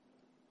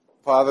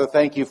Father,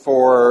 thank you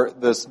for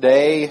this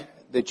day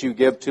that you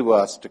give to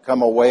us to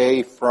come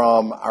away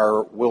from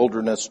our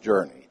wilderness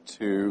journey,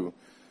 to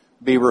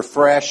be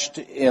refreshed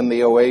in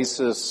the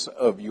oasis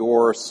of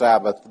your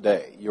Sabbath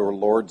day, your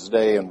Lord's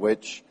day, in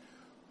which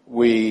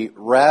we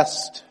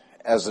rest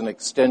as an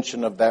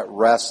extension of that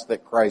rest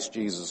that Christ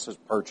Jesus has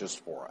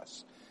purchased for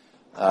us.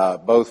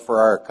 Both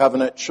for our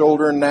covenant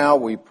children now,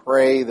 we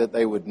pray that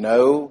they would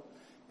know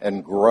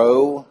and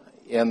grow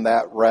in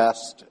that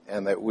rest,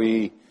 and that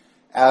we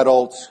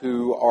adults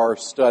who are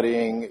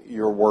studying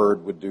your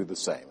word would do the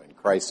same. In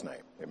Christ's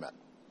name, amen.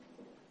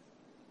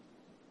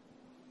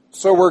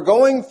 So we're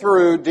going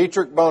through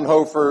Dietrich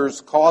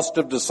Bonhoeffer's Cost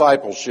of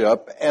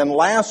Discipleship, and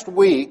last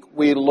week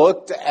we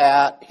looked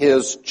at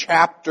his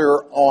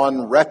chapter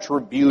on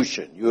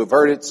retribution. You have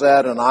heard it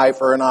said, an eye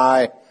for an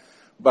eye,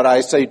 but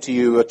I say to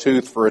you, a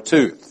tooth for a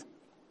tooth.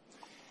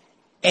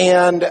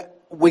 And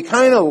we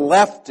kind of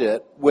left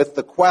it with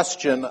the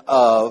question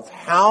of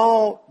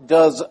how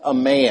does a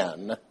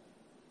man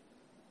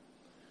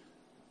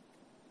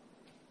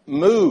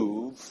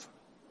move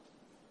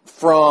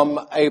from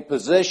a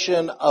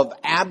position of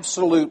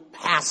absolute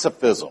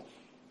pacifism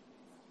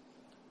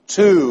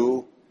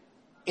to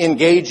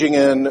engaging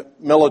in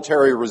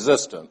military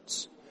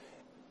resistance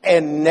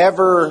and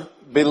never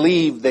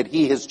believe that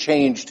he has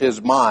changed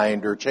his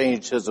mind or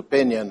changed his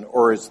opinion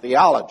or his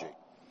theology.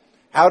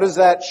 How does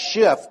that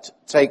shift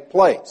take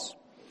place?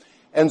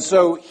 And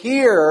so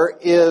here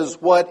is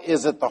what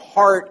is at the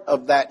heart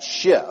of that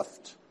shift.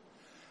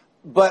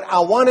 But I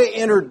want to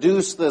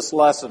introduce this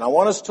lesson. I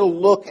want us to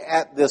look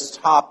at this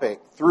topic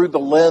through the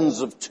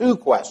lens of two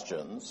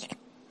questions.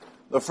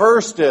 The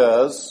first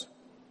is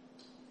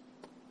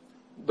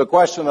the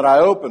question that I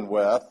opened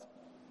with.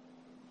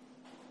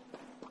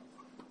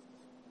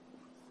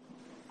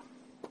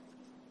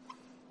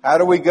 How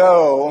do we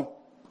go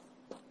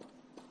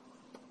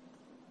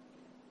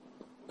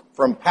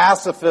from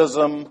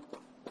pacifism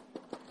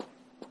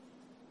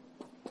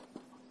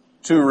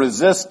to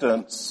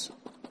resistance,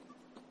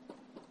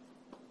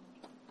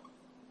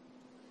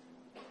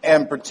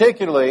 and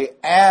particularly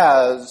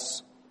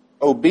as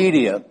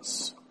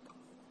obedience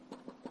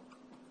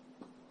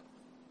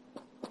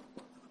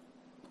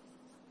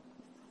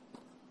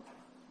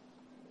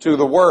to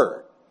the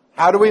Word?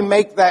 How do we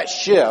make that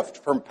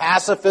shift from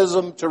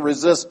pacifism to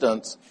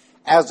resistance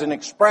as an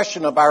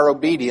expression of our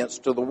obedience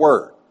to the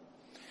Word?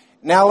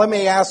 Now let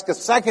me ask a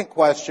second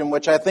question,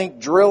 which I think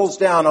drills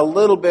down a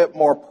little bit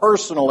more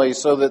personally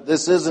so that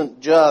this isn't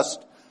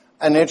just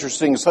an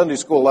interesting Sunday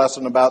school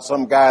lesson about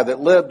some guy that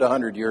lived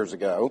 100 years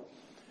ago.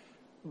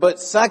 But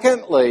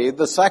secondly,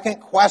 the second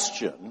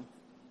question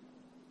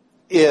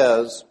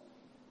is,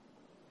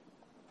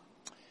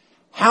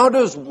 how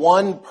does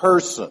one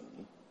person,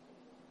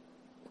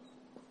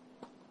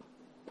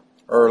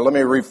 or let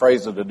me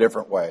rephrase it a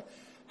different way,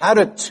 how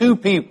do two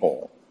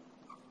people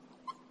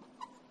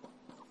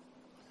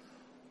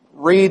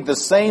read the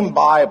same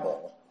Bible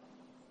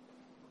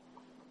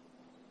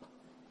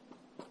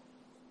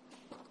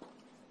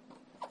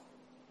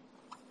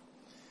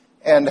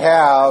and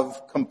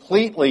have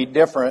completely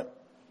different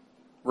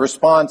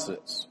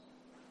responses?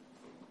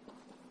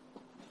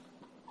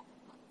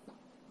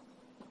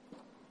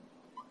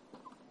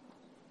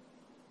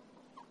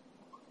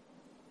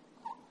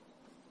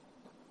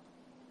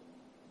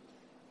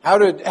 How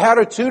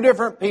do two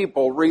different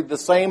people read the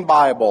same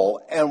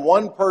Bible and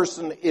one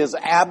person is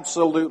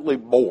absolutely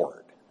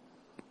bored?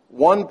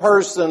 One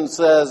person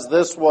says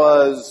this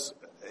was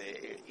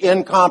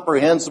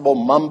incomprehensible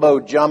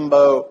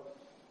mumbo-jumbo,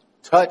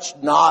 touched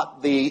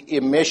not the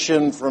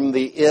emission from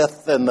the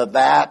if and the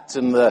that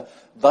and the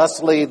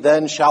thusly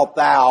then shalt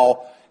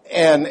thou.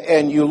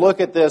 And you look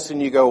at this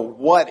and you go,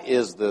 what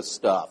is this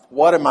stuff?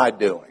 What am I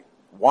doing?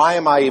 Why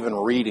am I even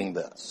reading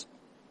this?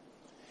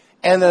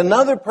 And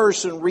another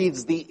person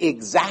reads the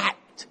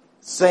exact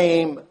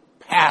same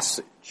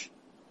passage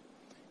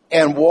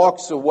and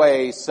walks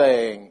away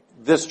saying,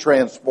 this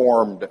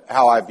transformed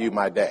how I view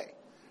my day.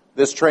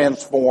 This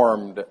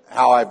transformed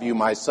how I view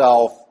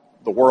myself,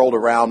 the world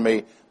around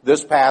me.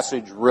 This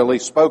passage really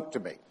spoke to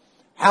me.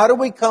 How do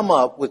we come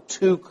up with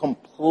two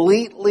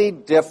completely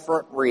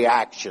different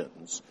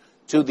reactions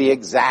to the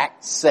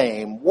exact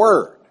same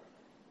word?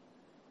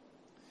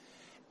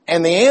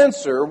 And the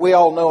answer, we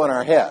all know in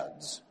our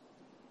heads,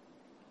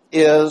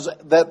 is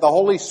that the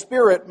Holy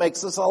Spirit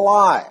makes us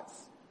alive.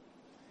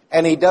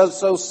 And He does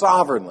so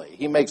sovereignly.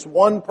 He makes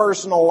one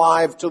person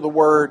alive to the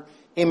Word.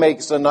 He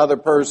makes another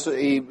person,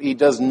 he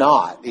does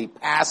not. He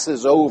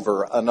passes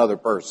over another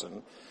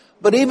person.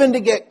 But even to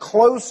get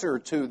closer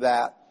to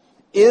that,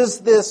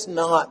 is this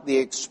not the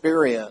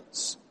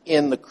experience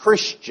in the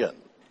Christian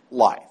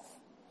life?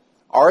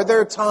 Are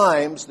there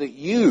times that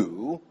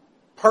you,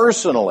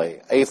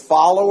 personally, a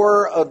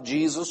follower of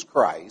Jesus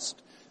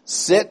Christ,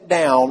 sit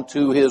down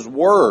to His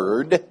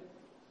Word,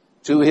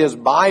 to His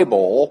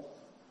Bible,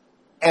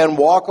 and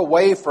walk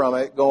away from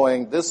it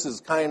going, this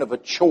is kind of a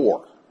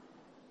chore?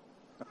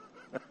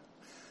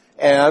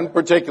 And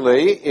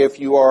particularly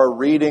if you are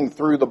reading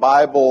through the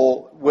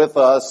Bible with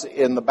us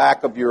in the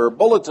back of your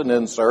bulletin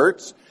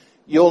inserts,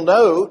 you'll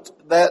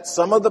note that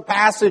some of the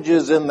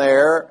passages in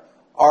there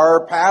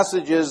are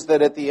passages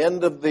that at the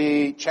end of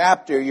the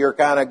chapter you're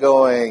kind of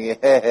going,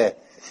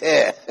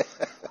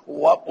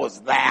 what was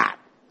that?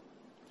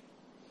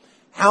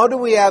 How do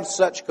we have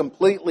such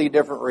completely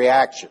different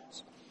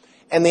reactions?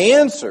 And the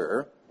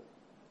answer,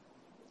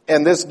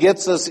 and this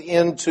gets us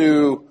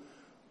into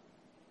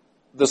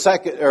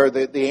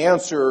the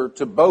answer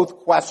to both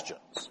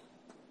questions.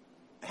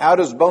 How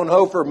does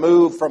Bonhoeffer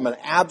move from an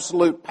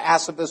absolute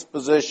pacifist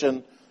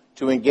position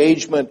to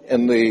engagement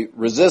in the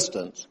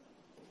resistance?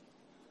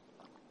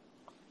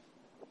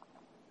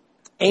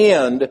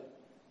 And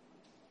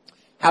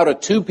how do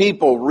two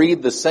people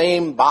read the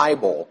same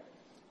Bible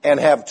and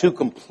have two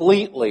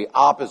completely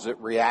opposite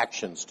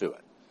reactions to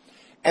it?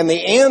 And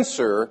the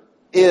answer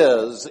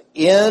is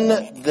in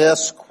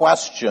this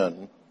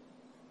question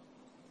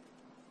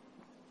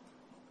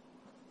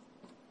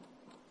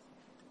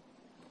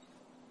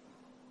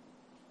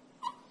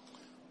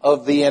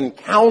of the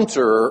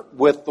encounter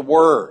with the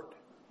Word.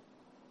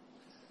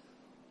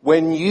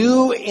 When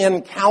you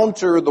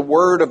encounter the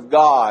Word of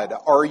God,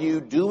 are you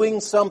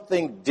doing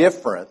something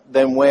different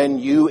than when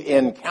you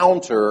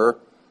encounter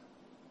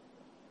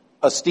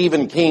a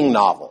Stephen King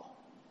novel?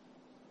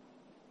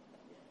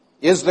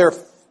 Is there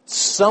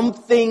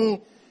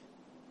something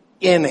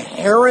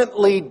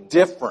inherently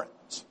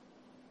different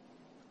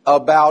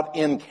about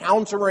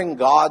encountering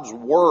God's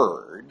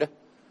Word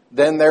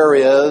than there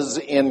is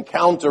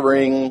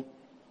encountering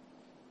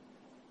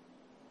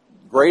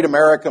great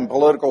American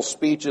political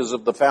speeches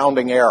of the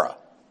founding era?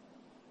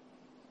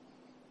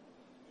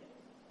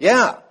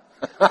 Yeah.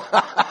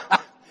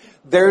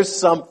 There's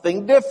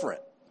something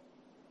different.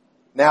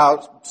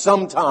 Now,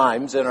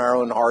 sometimes in our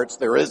own hearts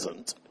there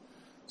isn't.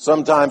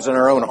 Sometimes in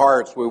our own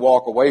hearts we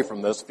walk away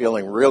from this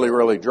feeling really,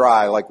 really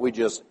dry, like we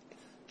just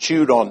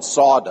chewed on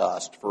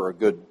sawdust for a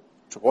good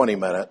 20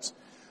 minutes.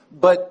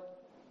 But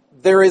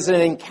there is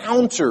an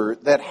encounter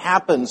that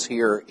happens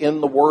here in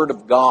the Word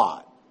of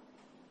God.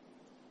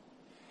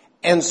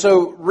 And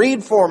so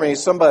read for me,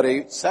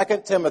 somebody,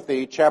 2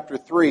 Timothy chapter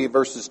 3,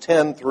 verses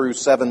 10 through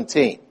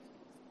 17.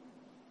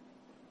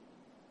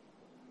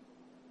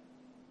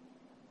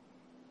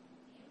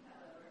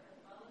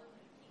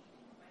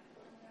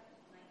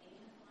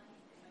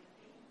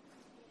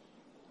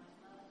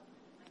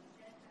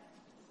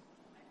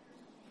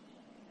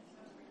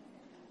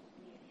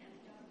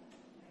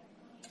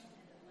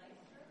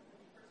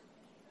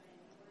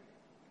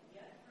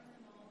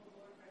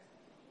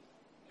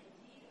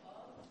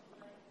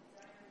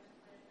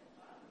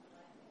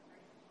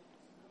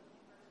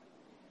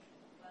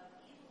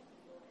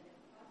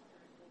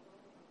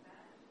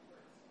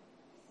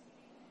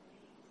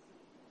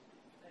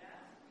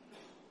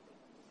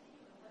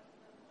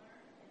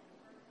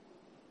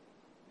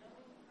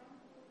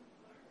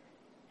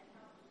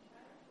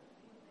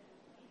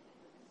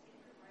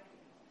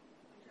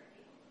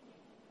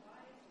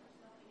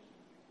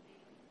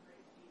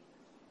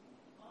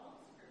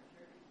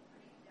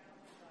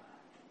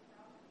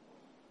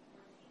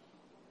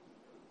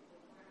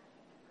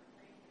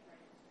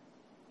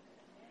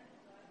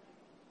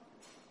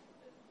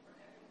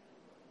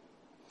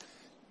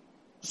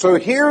 So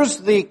here's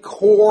the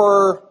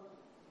core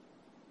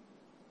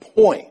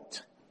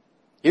point.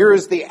 Here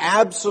is the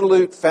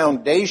absolute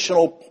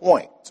foundational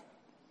point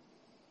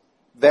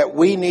that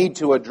we need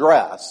to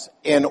address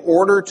in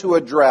order to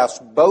address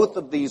both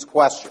of these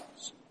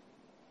questions.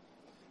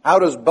 How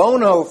does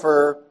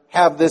Bonhoeffer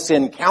have this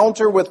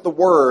encounter with the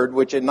Word,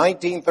 which in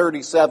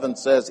 1937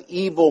 says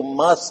evil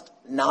must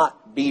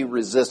not be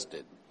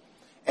resisted?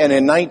 And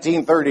in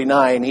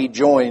 1939 he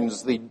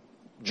joins the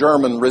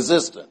German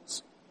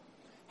resistance.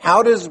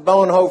 How does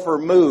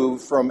Bonhoeffer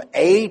move from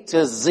A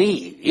to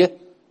Z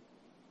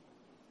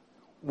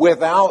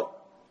without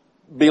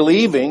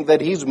believing that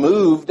he's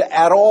moved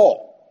at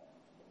all?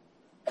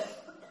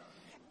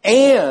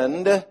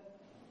 And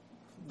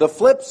the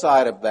flip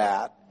side of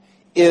that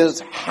is,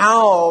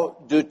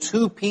 how do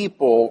two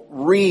people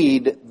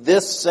read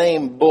this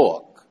same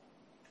book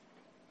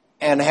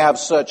and have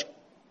such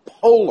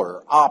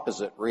polar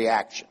opposite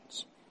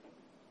reactions?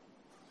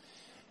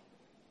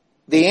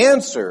 The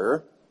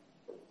answer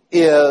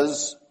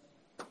is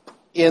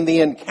in the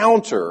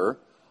encounter,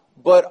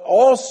 but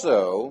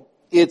also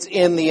it's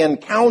in the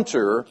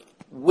encounter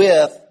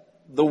with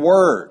the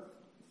Word.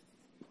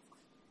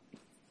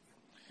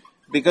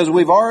 Because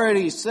we've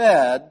already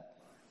said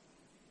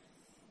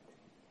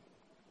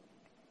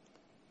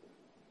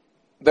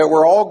that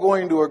we're all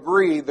going to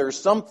agree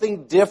there's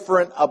something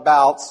different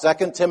about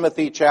 2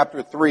 Timothy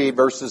chapter 3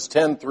 verses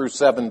 10 through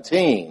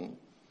 17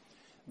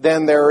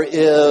 than there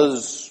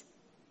is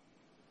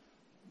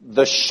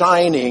The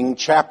Shining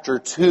chapter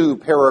 2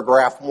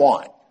 paragraph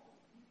 1,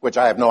 which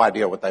I have no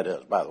idea what that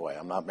is, by the way.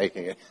 I'm not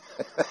making it.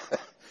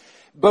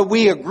 But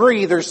we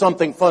agree there's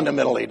something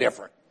fundamentally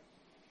different.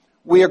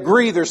 We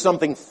agree there's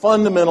something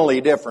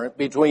fundamentally different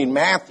between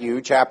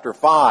Matthew chapter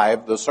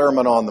 5, the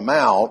Sermon on the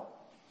Mount,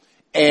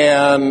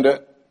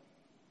 and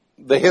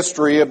the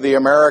history of the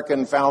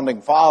American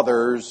founding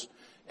fathers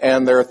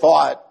and their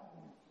thought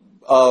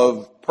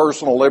of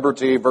personal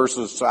liberty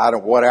versus,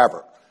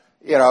 whatever.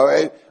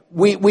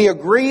 We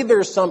agree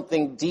there's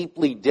something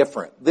deeply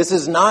different. This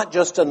is not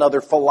just another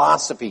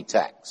philosophy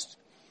text.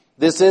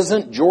 This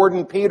isn't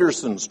Jordan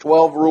Peterson's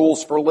 12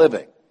 Rules for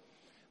Living.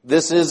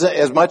 This isn't,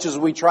 as much as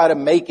we try to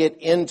make it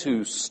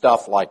into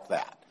stuff like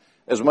that,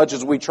 as much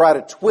as we try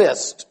to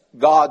twist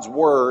God's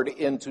Word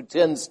into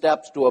 10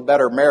 steps to a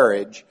better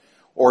marriage,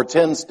 or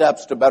 10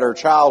 steps to better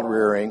child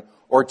rearing,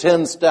 or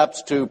 10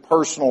 steps to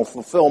personal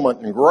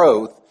fulfillment and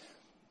growth,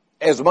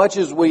 as much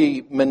as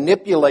we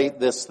manipulate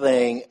this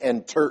thing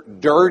and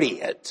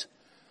dirty it,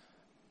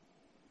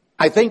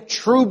 I think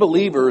true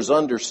believers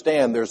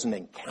understand there's an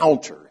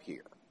encounter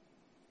here.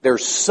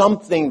 There's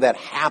something that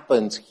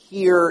happens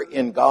here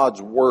in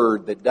God's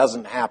Word that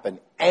doesn't happen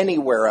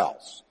anywhere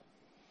else.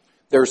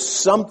 There's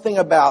something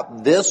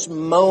about this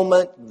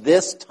moment,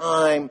 this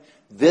time,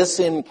 this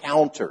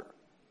encounter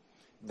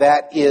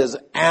that is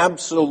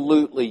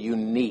absolutely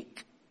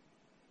unique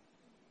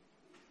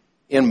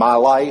in my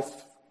life,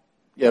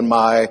 in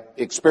my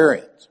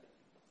experience.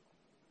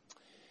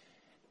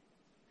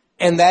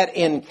 And that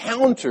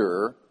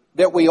encounter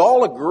that we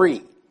all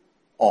agree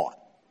on,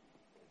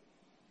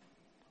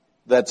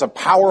 that's a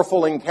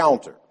powerful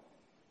encounter.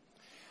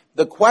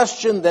 The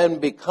question then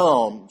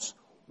becomes,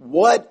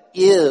 what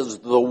is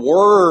the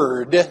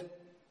word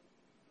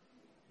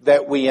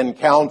that we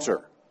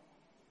encounter?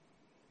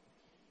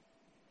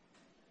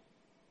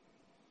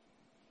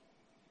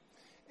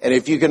 And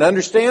if you can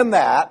understand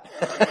that,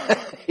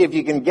 if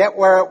you can get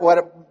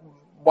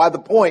why the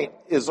point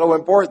is so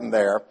important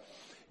there,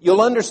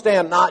 you'll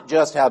understand not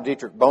just how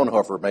Dietrich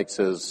Bonhoeffer makes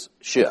his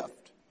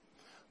shift,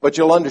 but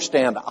you'll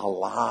understand a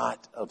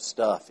lot of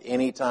stuff.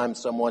 Anytime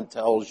someone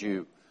tells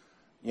you,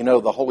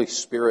 the Holy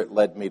Spirit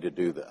led me to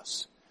do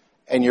this,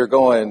 and you're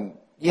going,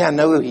 yeah,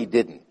 no, he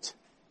didn't.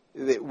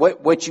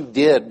 What you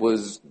did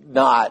was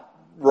not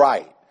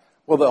right.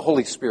 Well, the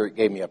Holy Spirit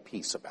gave me a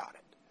peace about it.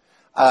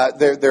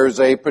 There's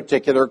a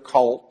particular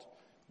cult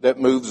that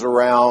moves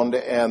around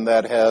and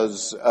that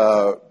has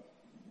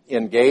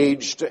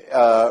engaged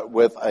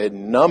with a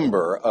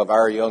number of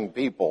our young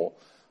people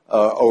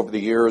over the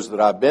years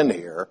that I've been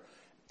here.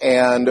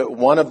 And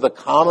one of the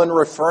common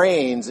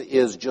refrains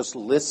is just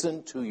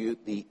listen to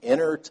the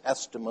inner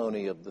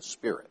testimony of the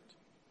Spirit.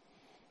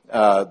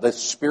 The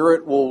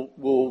Spirit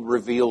will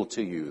reveal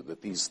to you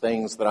that these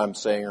things that I'm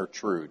saying are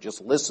true.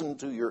 Just listen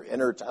to your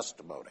inner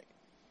testimony.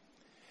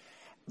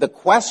 The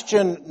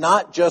question,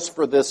 not just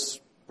for this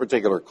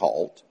particular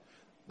cult,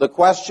 the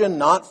question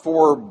not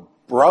for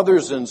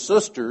brothers and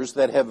sisters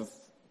that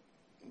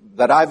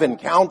I've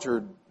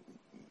encountered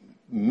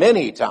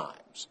many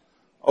times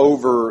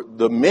over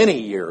the many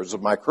years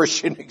of my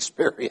Christian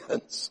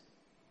experience.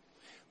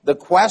 The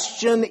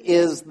question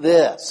is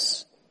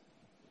this: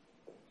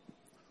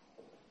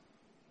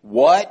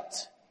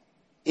 what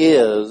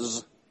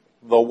is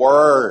the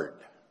Word?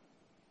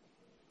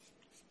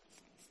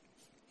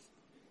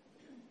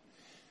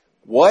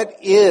 What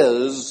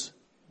is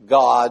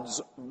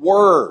God's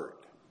Word?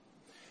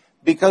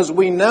 Because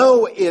we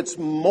know it's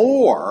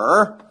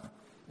more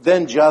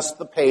than just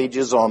the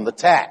pages on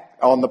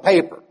the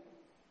paper.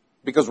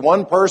 Because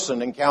one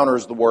person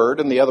encounters the Word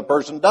and the other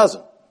person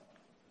doesn't.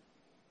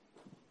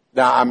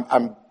 Now,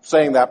 I'm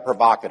saying that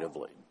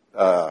provocatively.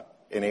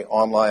 Any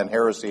online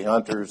heresy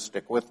hunters,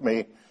 stick with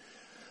me.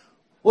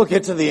 We'll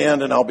get to the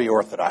end and I'll be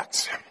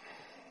orthodox.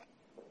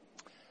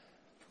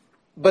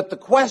 But the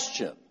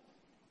question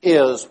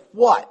is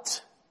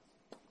what?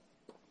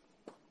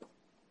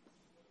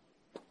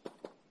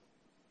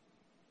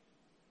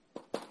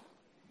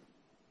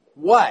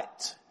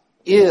 What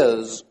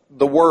is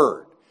the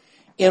Word?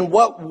 In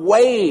what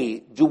way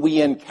do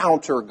we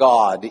encounter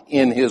God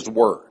in His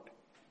Word?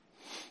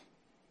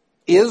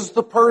 Is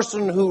the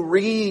person who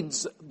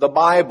reads the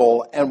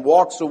Bible and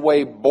walks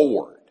away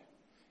bored,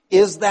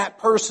 is that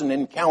person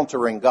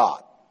encountering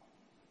God?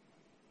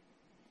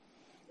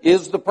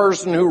 Is the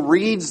person who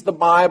reads the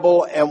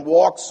Bible and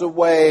walks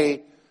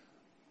away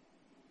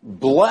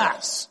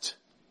blessed,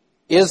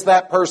 is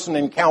that person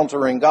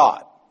encountering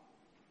God?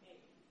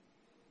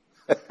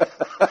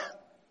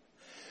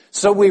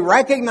 So we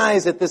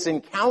recognize that this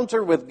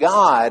encounter with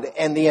God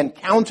and the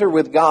encounter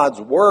with God's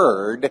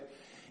Word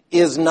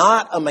is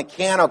not a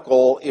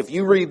mechanical, if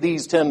you read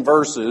these 10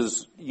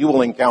 verses, you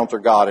will encounter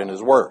God in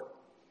His Word.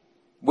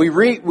 We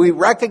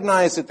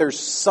recognize that there's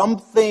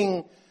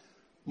something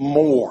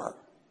more,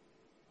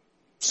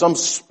 some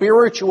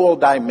spiritual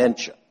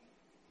dimension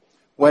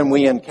when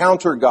we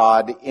encounter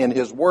God in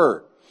His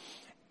Word.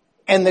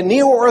 And the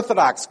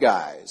neo-Orthodox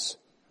guys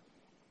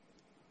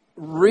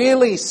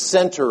really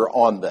center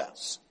on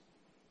this.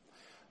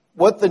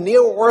 What the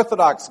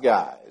neo-Orthodox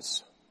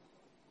guys,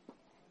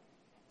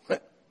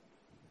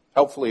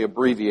 helpfully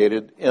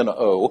abbreviated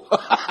NO,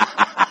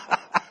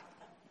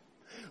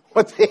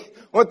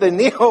 what the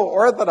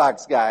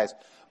neo-Orthodox guys,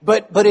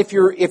 but if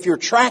you're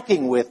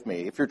tracking with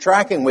me,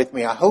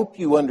 I hope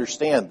you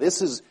understand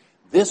this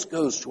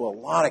goes to a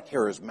lot of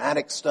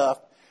charismatic stuff.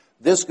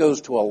 This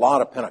goes to a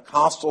lot of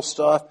Pentecostal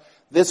stuff.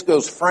 This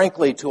goes,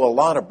 frankly, to a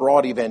lot of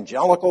broad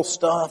evangelical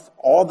stuff.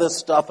 All this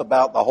stuff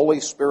about the Holy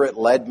Spirit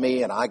led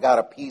me and I got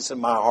a peace in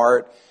my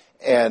heart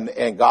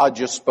and God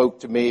just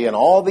spoke to me and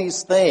all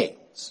these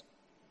things.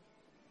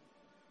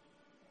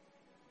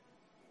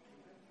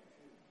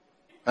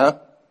 Huh?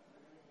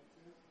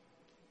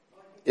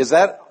 Is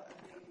that?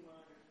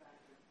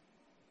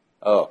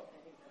 Oh.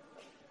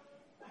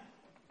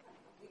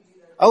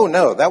 Oh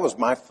no, that was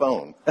my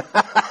phone.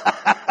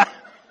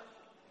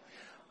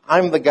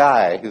 I'm the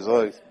guy who's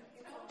always,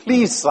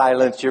 please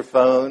silence your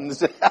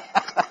phones.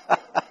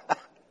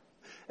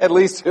 At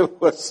least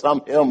it was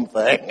some hymn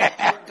thing.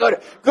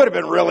 Could have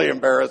been really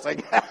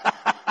embarrassing.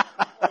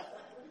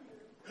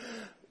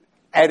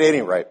 At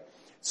any rate,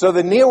 so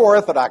the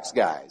neo-Orthodox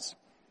guys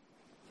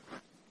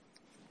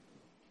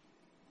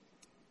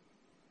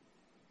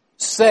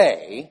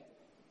say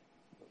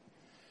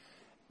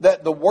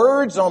that the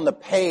words on the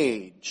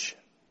page,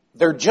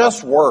 they're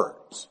just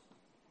words.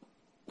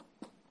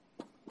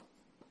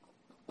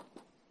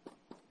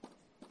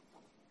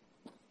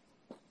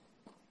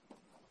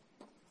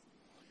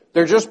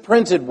 They're just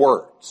printed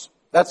words.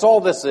 That's all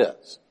this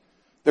is.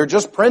 They're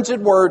just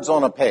printed words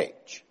on a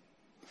page.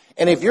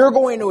 And if you're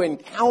going to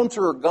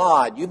encounter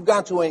God, you've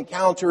got to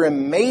encounter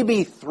Him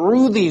maybe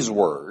through these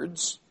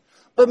words,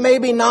 but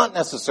maybe not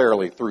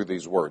necessarily through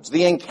these words.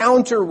 The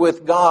encounter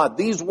with God,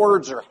 these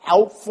words are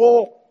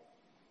helpful.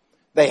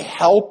 They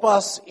help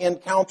us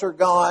encounter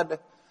God.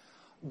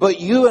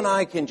 But you and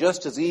I can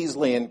just as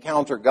easily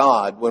encounter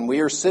God when we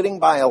are sitting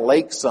by a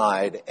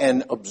lakeside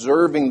and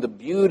observing the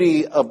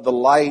beauty of the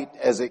light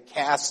as it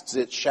casts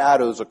its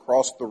shadows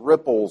across the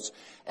ripples.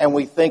 And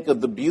we think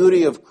of the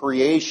beauty of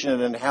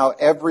creation and how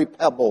every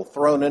pebble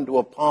thrown into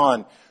a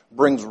pond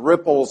brings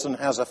ripples and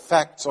has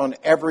effects on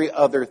every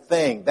other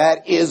thing.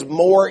 That is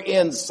more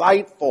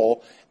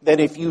insightful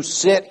than if you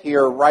sit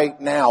here right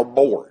now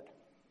bored.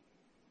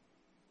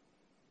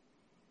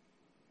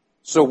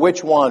 So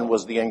which one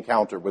was the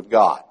encounter with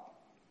God?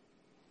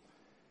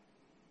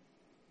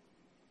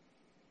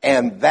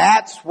 And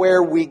that's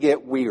where we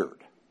get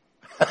weird.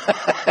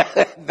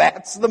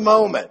 That's the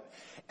moment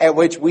at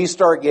which we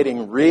start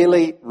getting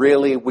really,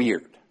 really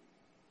weird.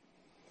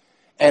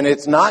 And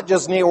it's not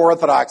just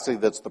neo-Orthodoxy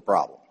that's the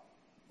problem.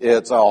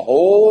 It's a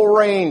whole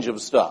range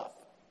of stuff.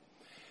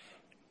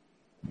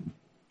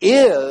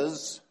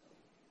 Is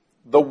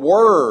the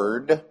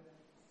word,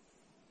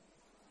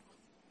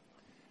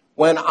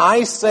 when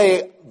I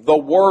say the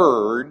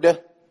word,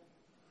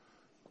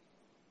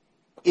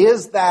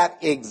 is that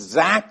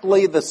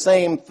exactly the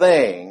same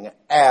thing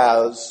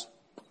as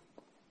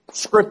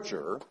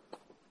Scripture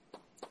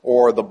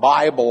or the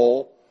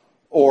Bible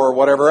or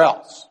whatever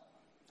else?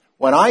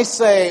 When I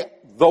say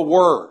the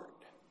Word,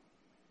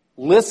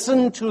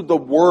 listen to the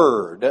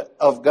Word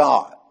of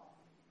God.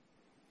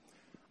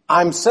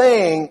 I'm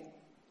saying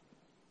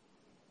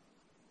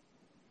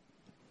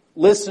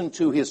listen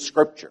to His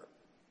Scripture.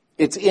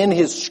 It's in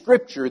His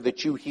Scripture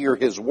that you hear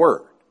His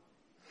Word.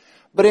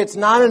 But it's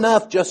not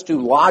enough just to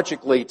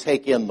logically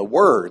take in the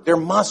Word. There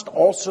must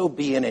also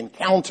be an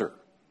encounter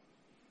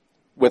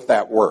with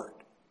that Word.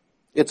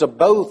 It's a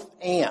both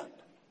and.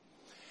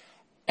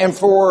 And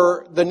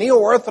for the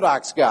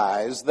neo-Orthodox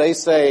guys, they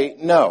say,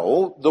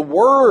 no, the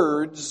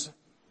words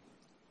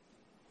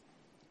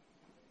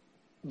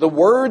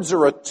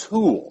are a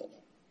tool.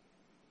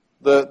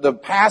 The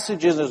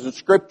passages in the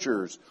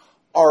Scriptures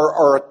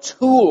are a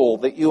tool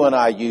that you and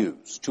I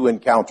use to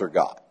encounter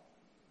God.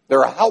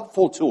 They're a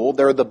helpful tool.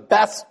 They're the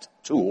best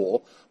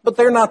tool, but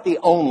they're not the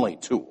only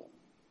tool.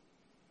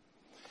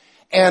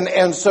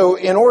 And so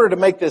in order to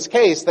make this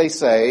case, they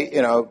say,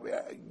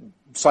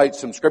 cite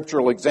some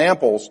scriptural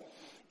examples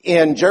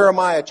in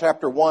Jeremiah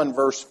chapter 1,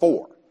 verse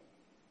 4.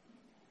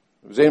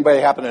 Does anybody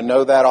happen to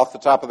know that off the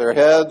top of their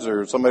heads,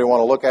 or somebody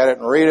want to look at it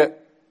and read it?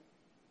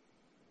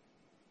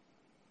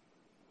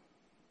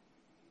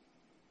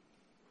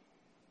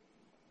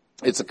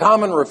 It's a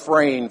common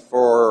refrain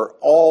for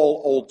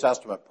all Old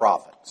Testament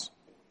prophets.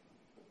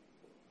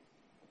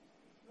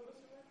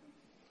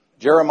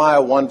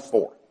 Jeremiah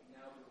 1:4.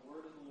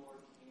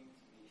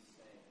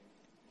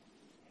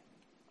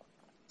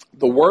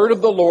 The word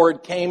of the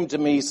Lord came to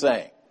me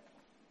saying.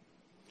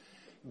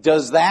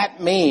 Does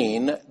that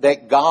mean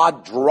that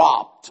God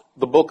dropped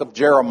the book of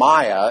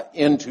Jeremiah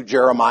into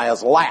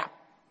Jeremiah's lap?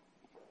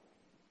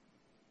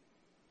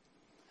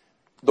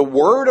 The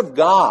word of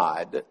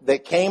God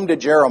that came to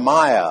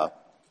Jeremiah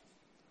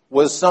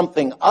was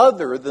something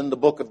other than the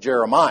book of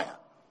Jeremiah.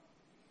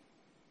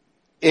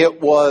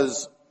 It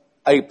was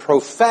a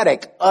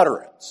prophetic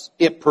utterance.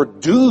 It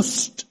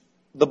produced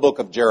the book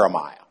of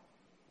Jeremiah.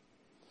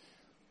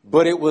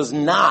 But it was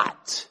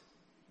not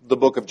the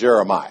book of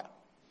Jeremiah.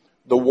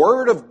 The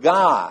word of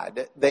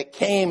God that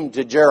came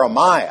to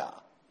Jeremiah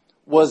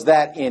was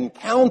that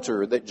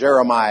encounter that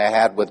Jeremiah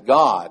had with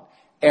God,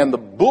 and the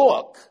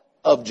book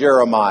of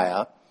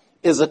Jeremiah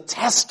is a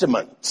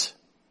testament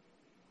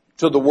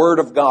to the word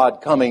of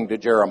God coming to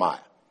Jeremiah.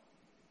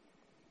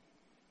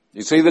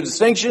 You see the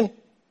distinction?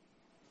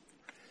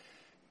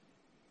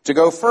 To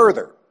go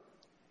further,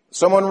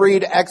 Someone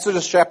read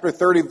Exodus chapter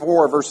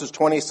 34, verses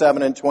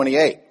 27 and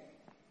 28.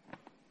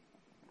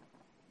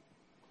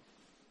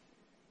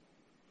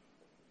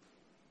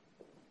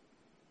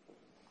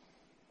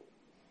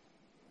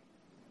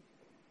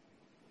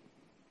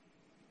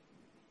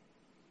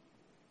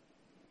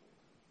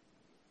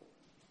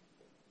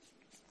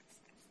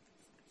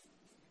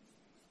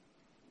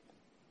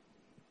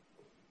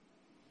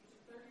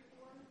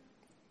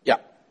 Yeah.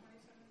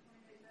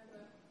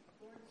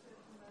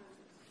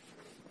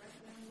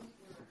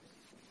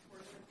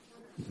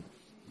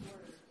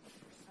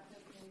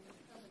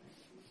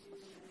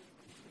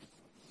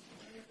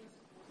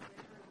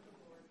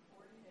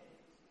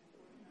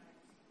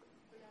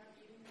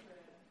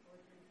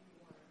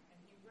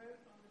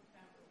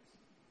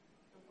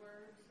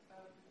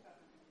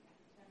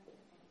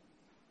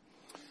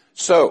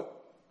 So,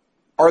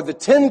 are the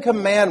Ten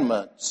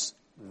Commandments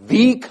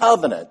the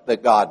covenant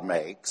that God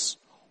makes,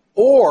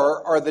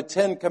 or are the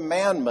Ten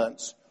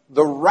Commandments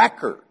the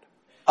record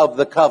of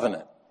the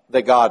covenant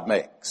that God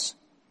makes?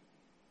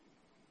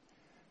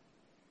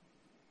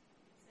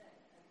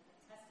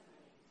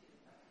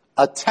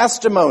 A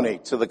testimony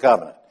to the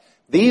covenant.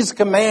 These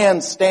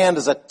commands stand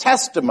as a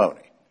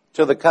testimony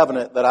to the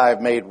covenant that I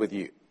have made with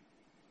you.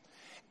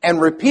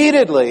 And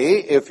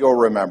repeatedly, if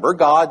you'll remember,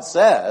 God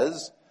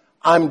says,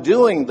 I'm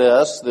doing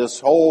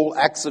this whole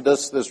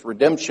Exodus, this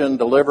redemption,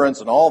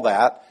 deliverance, and all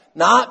that,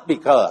 not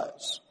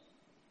because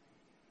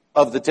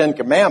of the Ten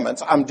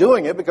Commandments. I'm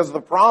doing it because of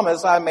the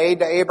promise I made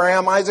to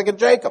Abraham, Isaac, and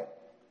Jacob,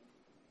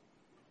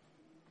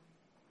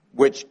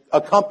 which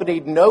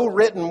accompanied no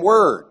written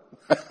word.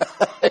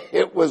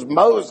 It was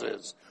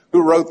Moses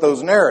who wrote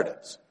those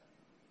narratives.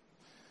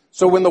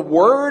 So when the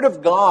Word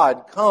of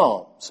God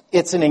comes,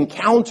 it's an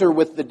encounter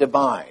with the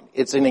divine.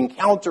 It's an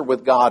encounter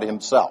with God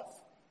Himself.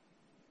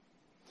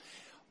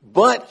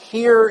 But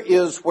here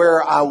is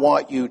where I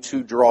want you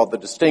to draw the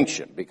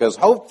distinction, because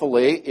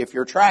hopefully, if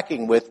you're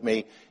tracking with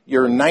me,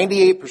 you're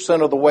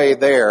 98% of the way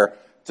there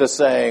to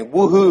saying,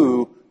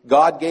 woohoo,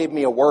 God gave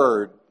me a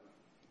word.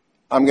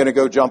 I'm going to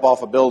go jump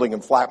off a building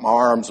and flap my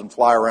arms and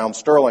fly around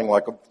Sterling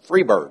like a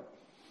free bird.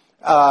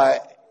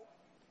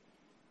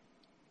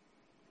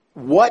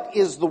 What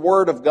is the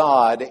Word of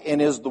God,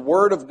 and is the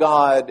Word of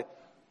God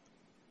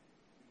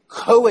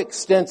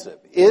coextensive?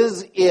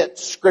 Is it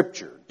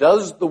Scripture?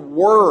 Does the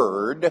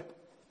Word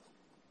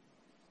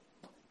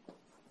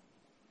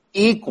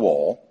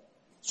equal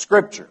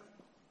Scripture?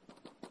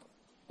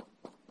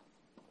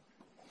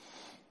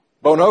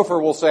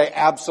 Bonhoeffer will say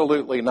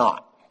absolutely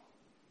not.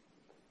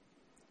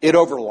 It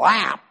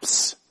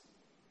overlaps,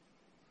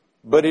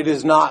 but it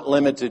is not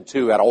limited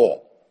to at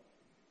all.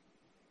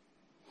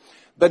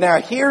 But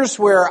now here's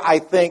where I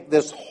think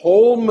this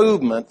whole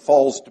movement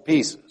falls to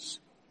pieces.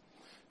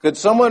 Could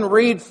someone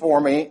read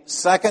for me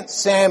 2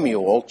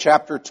 Samuel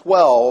chapter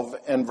 12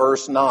 and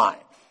verse 9?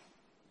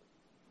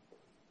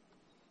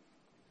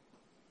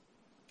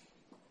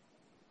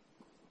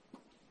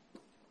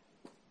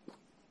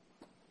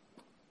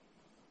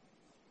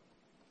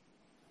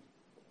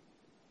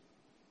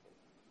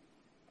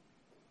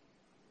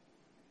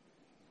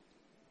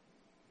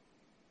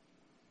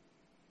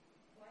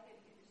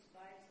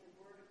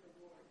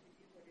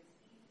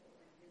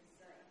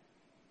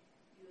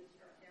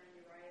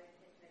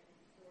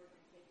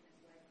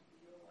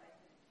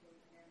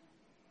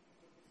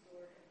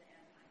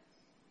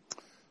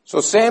 So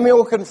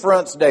Samuel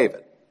confronts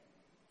David,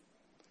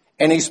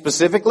 and he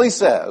specifically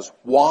says,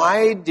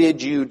 why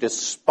did you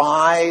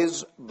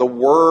despise the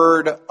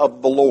word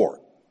of the Lord?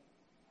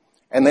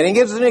 And then he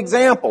gives an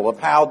example of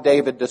how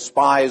David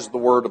despised the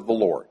word of the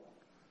Lord.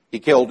 He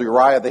killed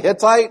Uriah the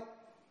Hittite,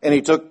 and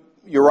he took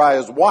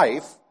Uriah's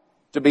wife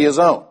to be his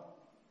own.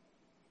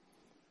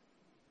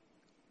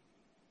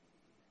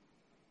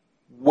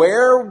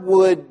 Where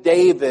would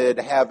David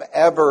have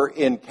ever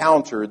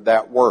encountered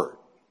that word?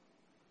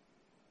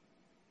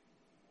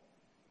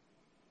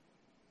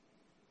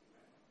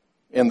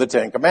 In the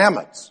Ten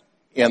Commandments,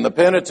 in the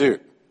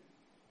Pentateuch,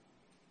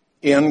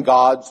 in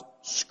God's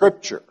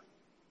Scripture.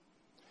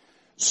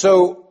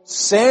 So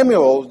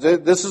Samuel,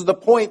 this is the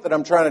point that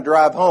I'm trying to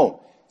drive home.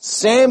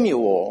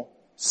 Samuel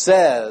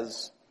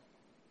says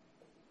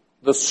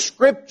the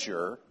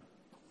Scripture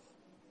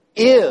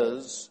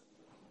is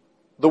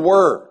the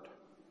Word.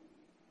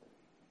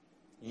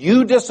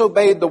 You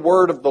disobeyed the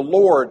Word of the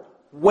Lord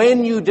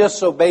when you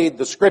disobeyed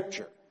the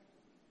Scripture.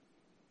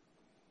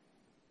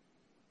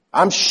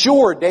 I'm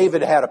sure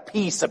David had a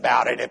peace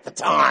about it at the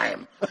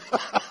time.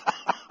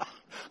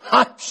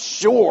 I'm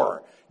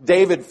sure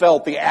David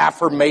felt the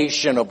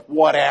affirmation of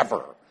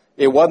whatever.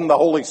 It wasn't the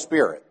Holy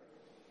Spirit.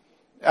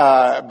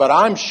 But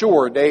I'm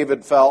sure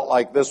David felt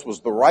like this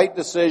was the right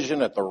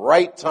decision at the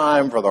right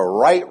time for the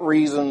right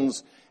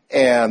reasons,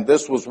 and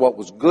this was what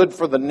was good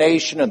for the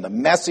nation and the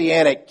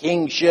messianic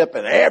kingship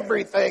and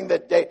everything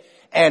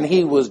and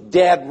he was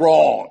dead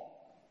wrong.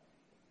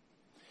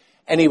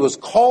 And he was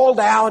called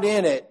out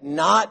in it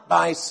not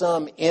by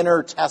some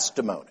inner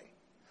testimony,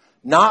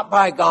 not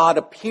by God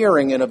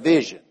appearing in a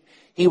vision.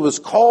 He was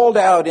called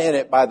out in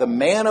it by the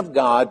man of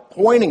God,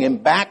 pointing him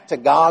back to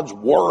God's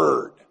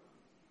Word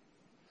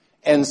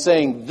and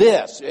saying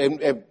this,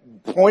 and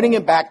pointing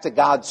him back to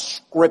God's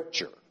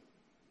Scripture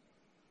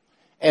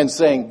and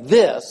saying,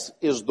 this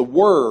is the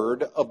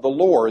word of the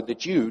Lord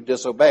that you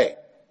disobey.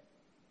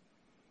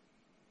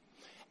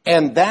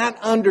 And that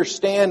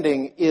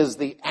understanding is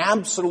the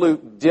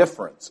absolute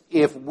difference.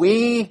 If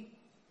we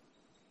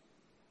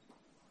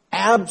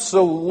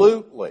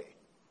absolutely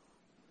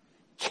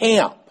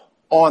camp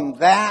on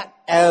that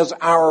as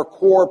our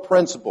core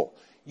principle,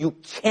 you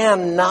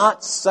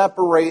cannot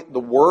separate the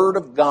Word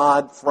of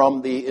God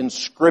from the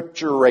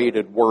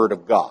inscripturated Word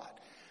of God.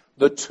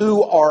 The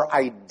two are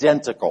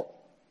identical.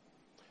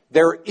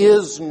 There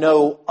is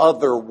no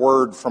other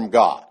Word from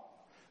God.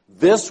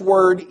 This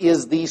Word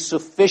is the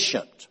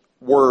sufficient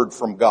Word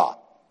from God.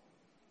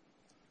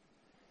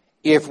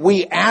 If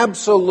we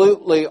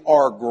absolutely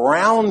are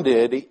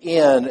grounded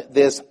in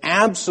this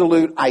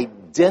absolute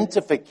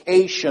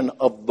identification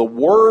of the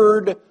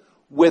Word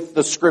with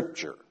the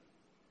Scripture,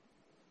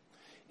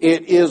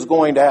 it is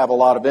going to have a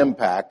lot of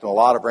impact and a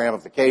lot of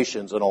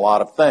ramifications and a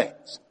lot of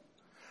things.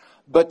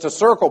 But to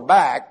circle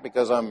back,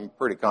 because I'm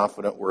pretty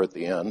confident we're at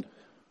the end.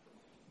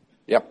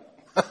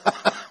 Yep.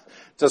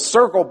 To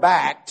circle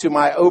back to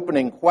my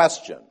opening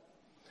question,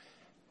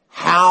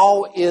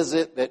 how is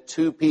it that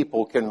two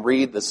people can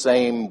read the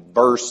same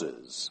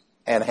verses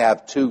and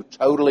have two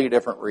totally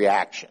different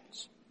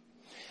reactions?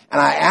 And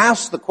I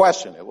asked the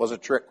question, it was a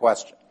trick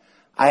question.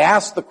 I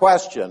asked the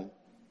question,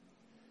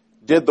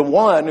 did the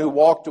one who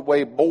walked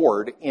away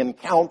bored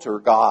encounter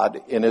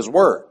God in His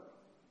Word?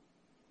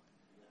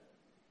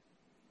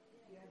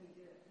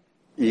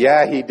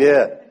 Yeah, he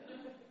did.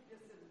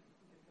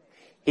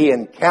 He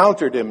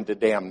encountered Him to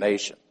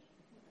damnation.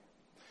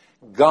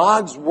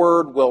 God's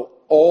Word will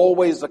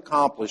always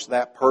accomplish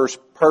that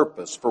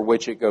purpose for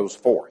which it goes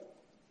forth.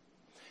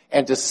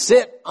 And to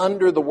sit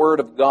under the Word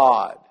of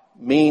God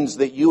means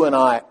that you and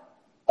I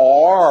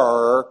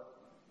are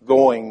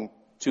going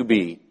to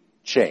be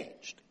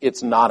changed.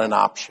 It's not an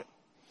option.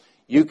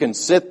 You can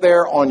sit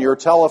there on your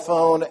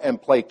telephone and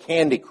play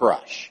Candy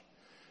Crush.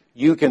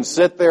 You can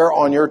sit there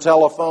on your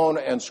telephone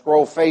and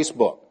scroll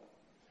Facebook.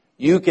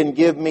 You can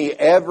give me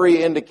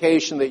every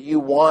indication that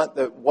you want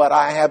that what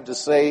I have to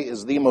say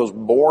is the most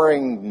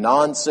boring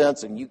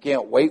nonsense and you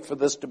can't wait for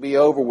this to be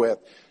over with.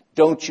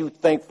 Don't you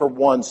think for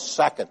 1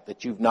 second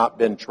that you've not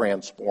been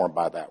transformed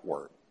by that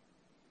Word.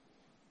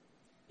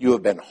 You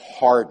have been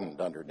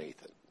hardened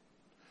underneath it.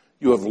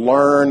 You have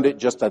learned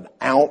just an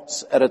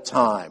ounce at a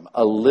time,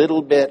 a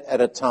little bit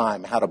at a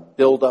time, how to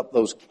build up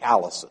those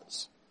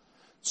calluses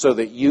so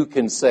that you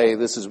can say,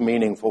 this is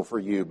meaningful for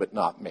you, but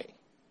not me.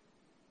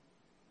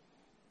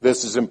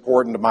 This is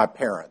important to my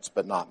parents,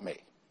 but not me.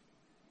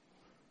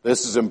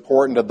 This is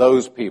important to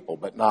those people,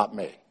 but not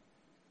me.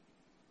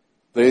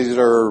 These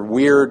are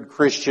weird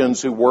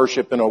Christians who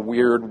worship in a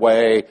weird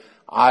way.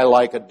 I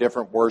like a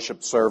different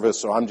worship service,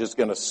 so I'm just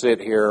going to sit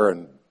here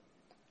and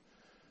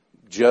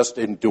just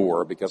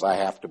endure because I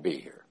have to be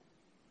here.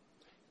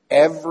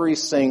 Every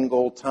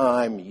single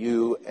time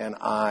you and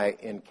I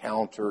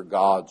encounter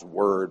God's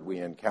Word, we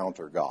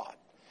encounter God.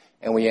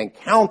 And we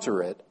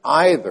encounter it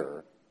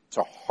either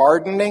to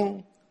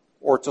hardening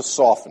or to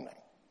softening.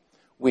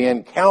 We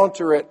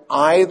encounter it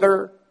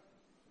either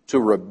to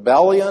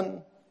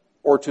rebellion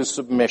or to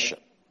submission.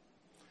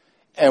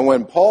 And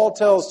when Paul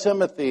tells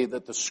Timothy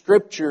that the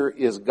Scripture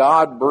is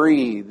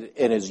God-breathed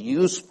and is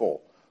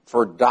useful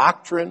for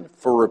doctrine,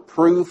 for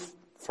reproof,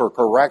 for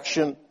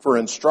correction, for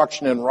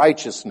instruction in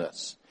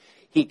righteousness,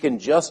 he can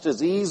just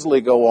as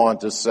easily go on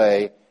to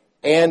say,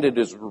 and it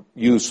is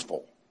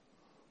useful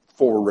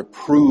for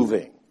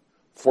reproving,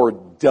 for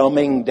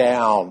dumbing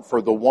down,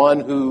 for the one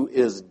who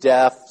is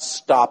deaf,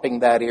 stopping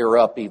that ear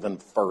up even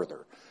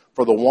further,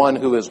 for the one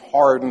who is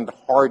hardened,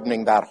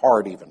 hardening that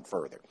heart even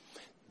further.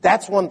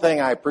 That's one thing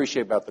I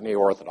appreciate about the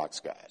Neo-Orthodox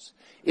guys,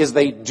 is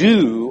they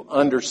do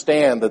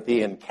understand that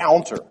the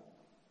encounter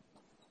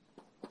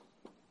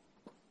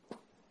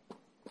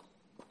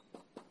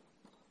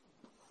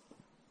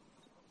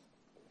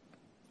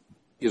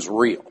is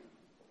real.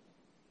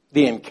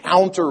 The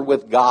encounter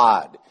with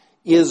God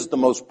is the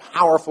most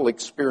powerful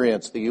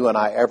experience that you and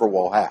I ever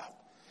will have.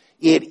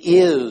 It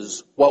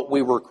is what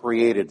we were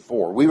created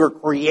for. We were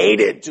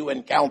created to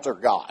encounter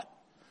God.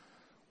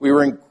 We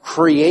were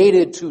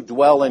created to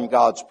dwell in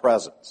God's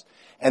presence.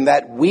 And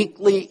that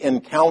weekly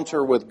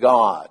encounter with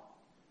God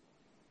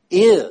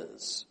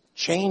is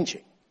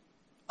changing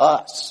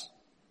us.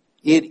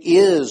 It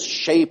is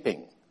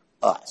shaping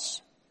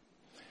us.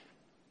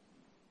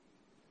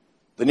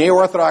 The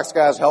Neo-Orthodox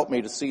guys helped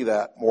me to see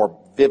that more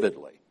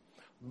vividly.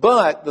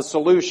 But the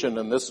solution,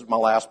 and this is my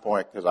last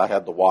point because I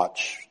had the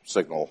watch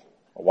signal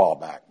a while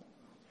back,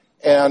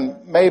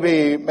 and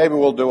maybe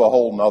we'll do a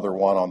whole nother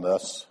one on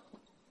this,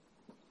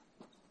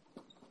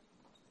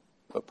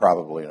 but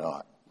probably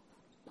not.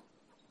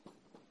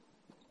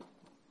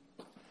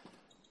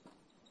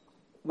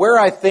 Where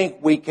I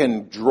think we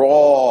can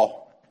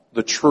draw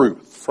the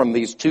truth from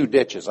these two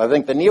ditches, I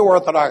think the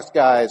Neo-Orthodox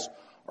guys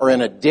are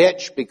in a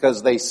ditch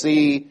because they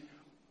see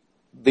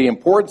the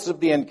importance of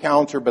the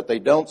encounter, but they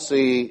don't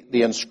see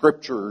the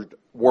inscriptured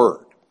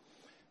word.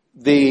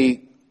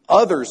 The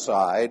other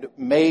side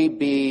may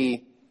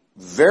be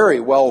very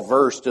well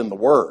versed in the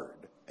word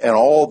and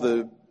all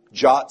the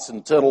jots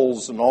and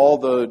tittles and all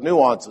the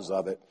nuances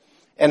of it,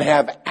 and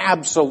have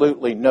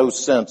absolutely no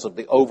sense of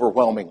the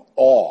overwhelming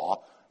awe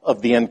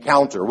of the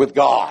encounter with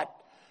God.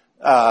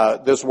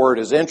 This word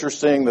is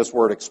interesting. This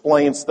word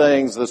explains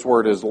things. This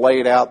word is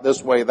laid out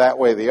this way, that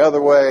way, the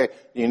other way.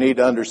 You need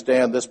to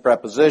understand this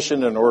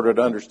preposition in order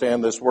to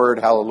understand this word.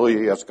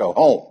 Hallelujah, let's go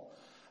home.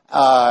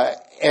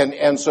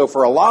 And so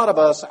for a lot of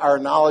us, our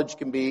knowledge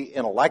can be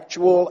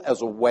intellectual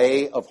as a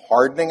way of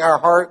hardening our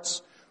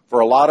hearts. For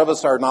a lot of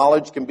us, our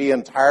knowledge can be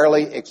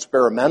entirely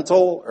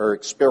experimental or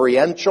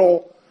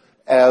experiential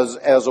as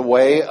a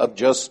way of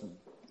just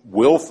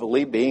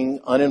willfully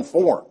being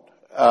uninformed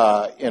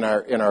in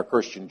our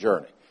Christian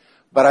journey.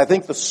 But I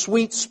think the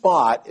sweet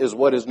spot is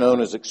what is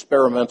known as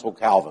experimental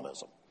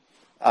Calvinism.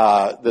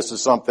 This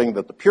is something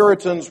that the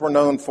Puritans were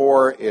known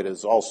for. It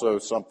is also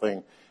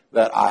something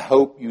that I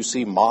hope you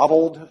see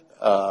modeled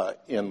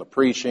in the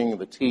preaching,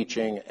 the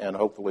teaching, and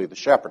hopefully the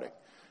shepherding,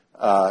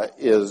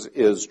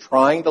 is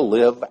trying to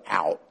live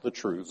out the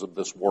truths of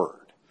this word.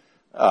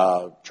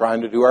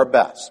 Trying to do our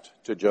best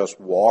to just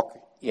walk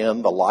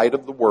in the light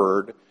of the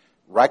word,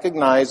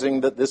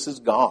 recognizing that this is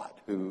God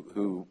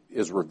who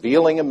is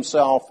revealing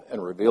himself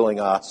and revealing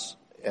us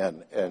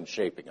and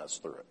shaping us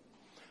through it.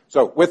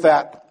 So with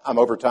that, I'm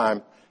over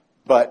time,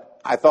 but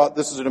I thought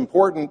this is an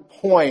important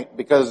point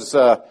because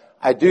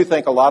I do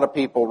think a lot of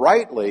people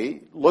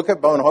rightly look at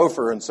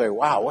Bonhoeffer and say,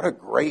 wow, what a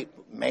great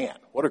man,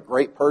 what a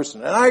great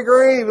person. And I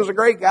agree, he was a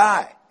great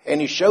guy. And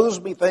he shows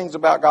me things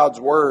about God's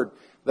word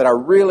that I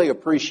really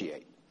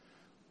appreciate.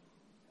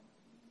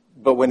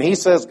 But when he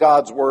says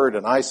God's word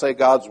and I say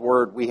God's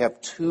word, we have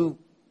two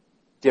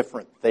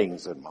different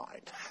things in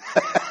mind.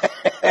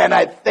 And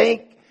I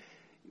think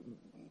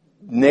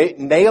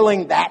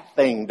nailing that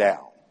thing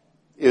down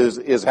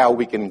is how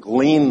we can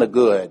glean the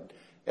good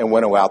and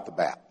winnow out the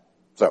bad.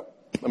 So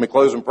let me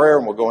close in prayer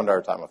and we'll go into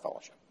our time of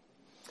fellowship.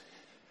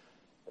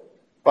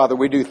 Father,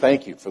 we do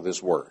thank you for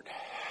this word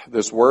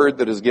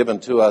that is given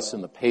to us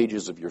in the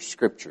pages of your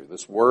scripture,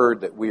 this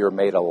word that we are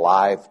made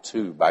alive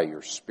to by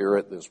your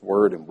Spirit, this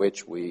word in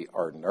which we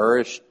are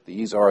nourished.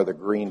 These are the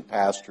green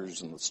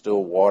pastures and the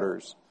still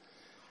waters.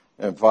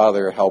 And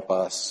Father, help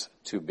us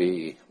to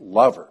be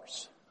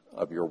lovers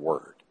of your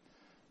word.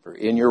 For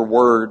in your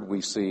word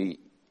we see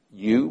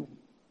you,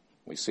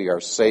 we see our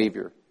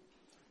Savior.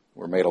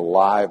 We're made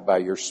alive by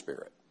your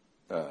Spirit.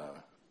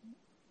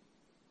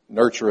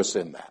 Nurture us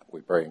in that,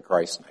 we pray in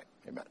Christ's name.